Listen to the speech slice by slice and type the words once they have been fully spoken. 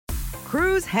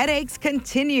Cruise headaches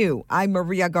continue. I'm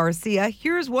Maria Garcia.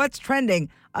 Here's what's trending.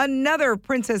 Another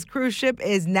Princess cruise ship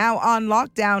is now on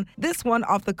lockdown, this one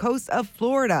off the coast of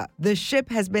Florida. The ship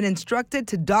has been instructed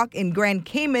to dock in Grand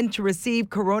Cayman to receive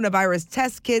coronavirus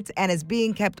test kits and is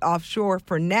being kept offshore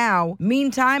for now.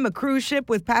 Meantime, a cruise ship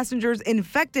with passengers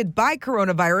infected by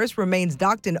coronavirus remains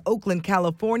docked in Oakland,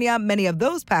 California. Many of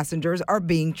those passengers are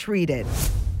being treated.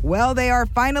 Well, they are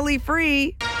finally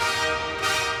free.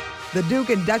 The Duke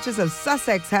and Duchess of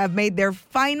Sussex have made their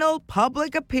final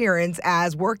public appearance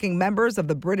as working members of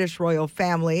the British royal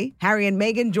family. Harry and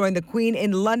Meghan joined the Queen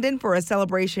in London for a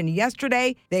celebration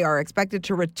yesterday. They are expected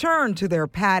to return to their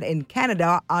pad in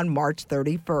Canada on March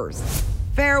 31st.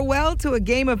 Farewell to a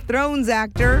Game of Thrones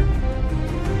actor.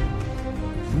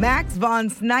 Max von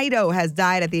Sydow has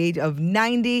died at the age of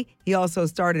 90. He also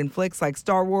starred in flicks like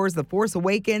Star Wars, The Force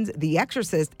Awakens, The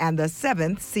Exorcist, and The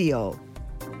Seventh Seal.